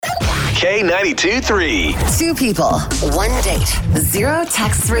K92-3. Two people, one date, zero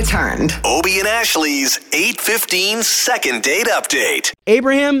texts returned. Obie and Ashley's 8:15 second date update.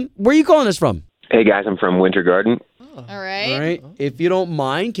 Abraham, where are you calling us from? Hey guys, I'm from Winter Garden. All right. All right. If you don't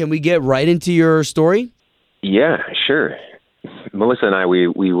mind, can we get right into your story? Yeah, sure. Melissa and I, we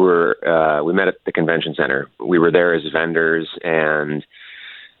met at the convention center. We were there as vendors, and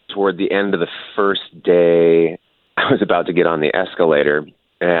toward the end of the first day, I was about to get on the escalator,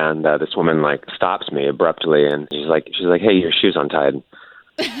 and this woman stops me abruptly, and she's like, "Hey, your shoe's untied."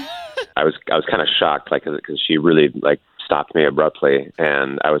 I was kind of shocked, because she really stopped me abruptly,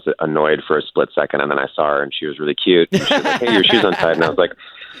 and I was annoyed for a split second, and then I saw her, and she was really cute. And she was like, "Hey, your shoe's untied," and I was like,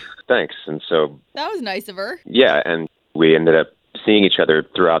 "Thanks." And so That was nice of her. yeah, and we ended up seeing each other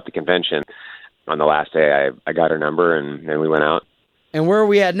throughout the convention. On the last day, I got her number, and then we went out. And where are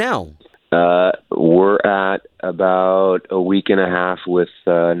we at now? We're at about a week and a half with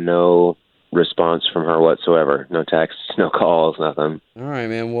no response from her whatsoever. No texts, no calls, nothing. All right,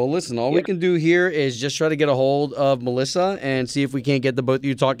 man. Well, listen, all we can do here is just try to get a hold of Melissa and see if we can't get the both of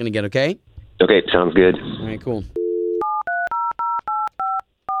you talking again, okay? Okay, sounds good. All right, cool.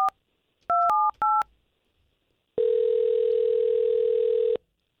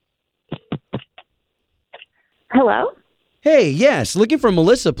 Hello? Hey, yes, looking for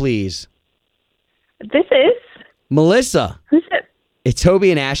Melissa, please. This is? Melissa, Who's it? it's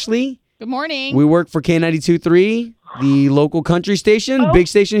Obie and Ashley. Good morning. We work for K92.3, the local country station, big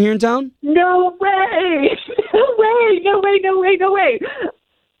station here in town. No way! No way! No way! No way! No way!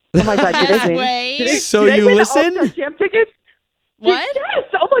 Oh my God, did I win? Way. Did I- So did I you win the listen? All-Star Jam tickets? What? Yes!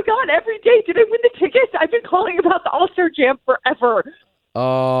 Oh my God, every day. Did I win the tickets? I've been calling about the All-Star Jam forever.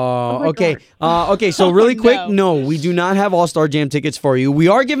 Oh, my okay. Okay, so really quick, no, we do not have All-Star Jam tickets for you. We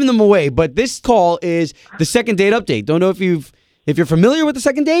are giving them away, but this call is the second date update. Don't know if you're familiar with the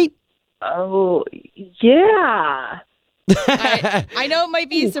second date? Oh, yeah. I know it might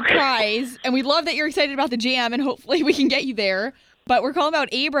be a surprise, and we love that you're excited about the jam, and hopefully we can get you there. But we're calling about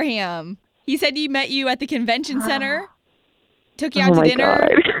Abraham. He said he met you at the convention center, took you out Oh to my dinner.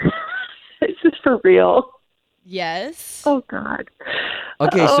 God. Is this for real? Yes. Oh God.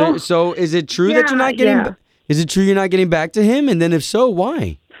 Okay, Oh. so is it true that you're not getting Yeah. Is it true you're not getting back to him? And then if so,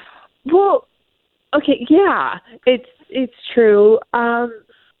 why? Well, okay, yeah, it's true.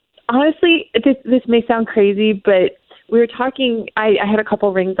 Honestly, this may sound crazy, but we were talking. I had a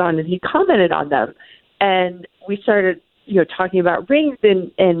couple rings on, and he commented on them, and we started, talking about rings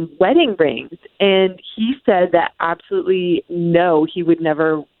and wedding rings, and he said that absolutely no, he would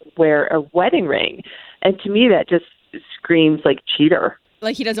never wear a wedding ring, and to me that just screams like cheater.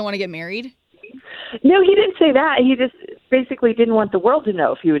 Like he doesn't want to get married? No, he didn't say that. He just basically didn't want the world to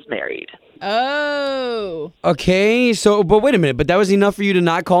know if he was married. Oh. Okay, but wait a minute, but that was enough for you to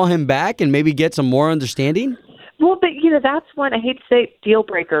not call him back and maybe get some more understanding? Well, but, that's one, I hate to say, deal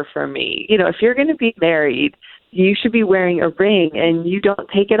breaker for me. If you're going to be married, you should be wearing a ring and you don't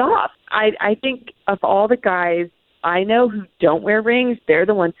take it off. I think of all the guys I know who don't wear rings, they're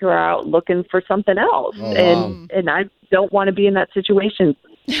the ones who are out looking for something else. Oh, and I don't want to be in that situation.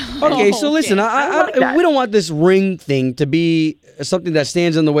 Okay, so listen, like that. we don't want this ring thing to be something that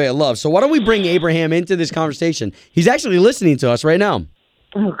stands in the way of love. So why don't we bring Abraham into this conversation? He's actually listening to us right now.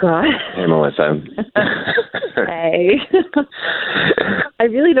 Oh, God. Hey, Melissa. Hey. I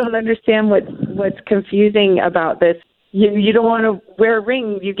really don't understand what's confusing about this. You don't want to wear a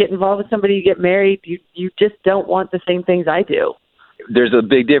ring. You get involved with somebody, you get married. You just don't want the same things I do. There's a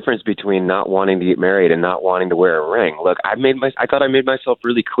big difference between not wanting to get married and not wanting to wear a ring. Look, I thought I made myself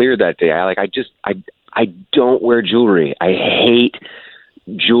really clear that day. I don't wear jewelry. I hate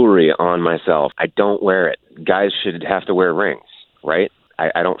jewelry on myself. I don't wear it. Guys should have to wear rings, right?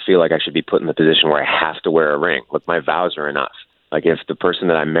 I don't feel like I should be put in the position where I have to wear a ring. Look, my vows are enough. Like, if the person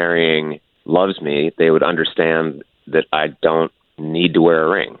that I'm marrying loves me, they would understand that I don't need to wear a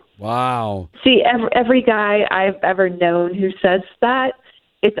ring. Wow. See, every guy I've ever known who says that,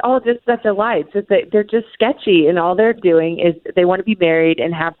 it's all just such a lie. It's just that they're just sketchy, and all they're doing is they want to be married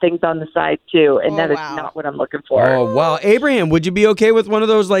and have things on the side too, and that is not what I'm looking for. Oh, wow. Abraham, would you be okay with one of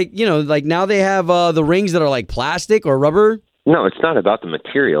those, now they have the rings that are like plastic or rubber? No, it's not about the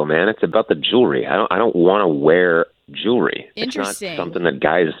material, man. It's about the jewelry. I don't want to wear jewelry. Interesting. It's not something that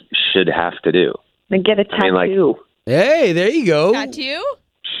guys should have to do. Then get a tattoo. Hey, there you go. Tattoo?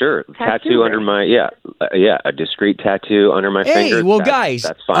 Sure. Tattoo under my, a discreet tattoo under my finger. Hey, well, guys,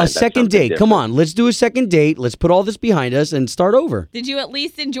 that's fine. a That's second something date. different. Come on, let's do a second date. Let's put all this behind us and start over. Did you at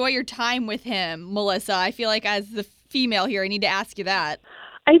least enjoy your time with him, Melissa? I feel like as the female here, I need to ask you that.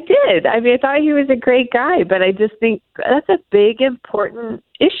 I did. I mean, I thought he was a great guy, but I just think that's a big, important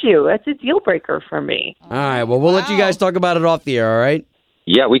issue. That's a deal breaker for me. All right. Well, we'll let you guys talk about it off the air, all right?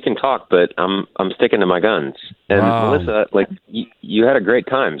 Yeah, we can talk, but I'm sticking to my guns. And Melissa, you had a great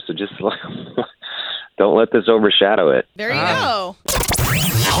time, so just don't let this overshadow it. There you go.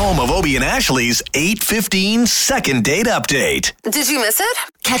 Home of Obie and Ashley's 8:15 second date update. Did you miss it?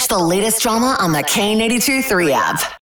 Catch the latest drama on the K82-3 app.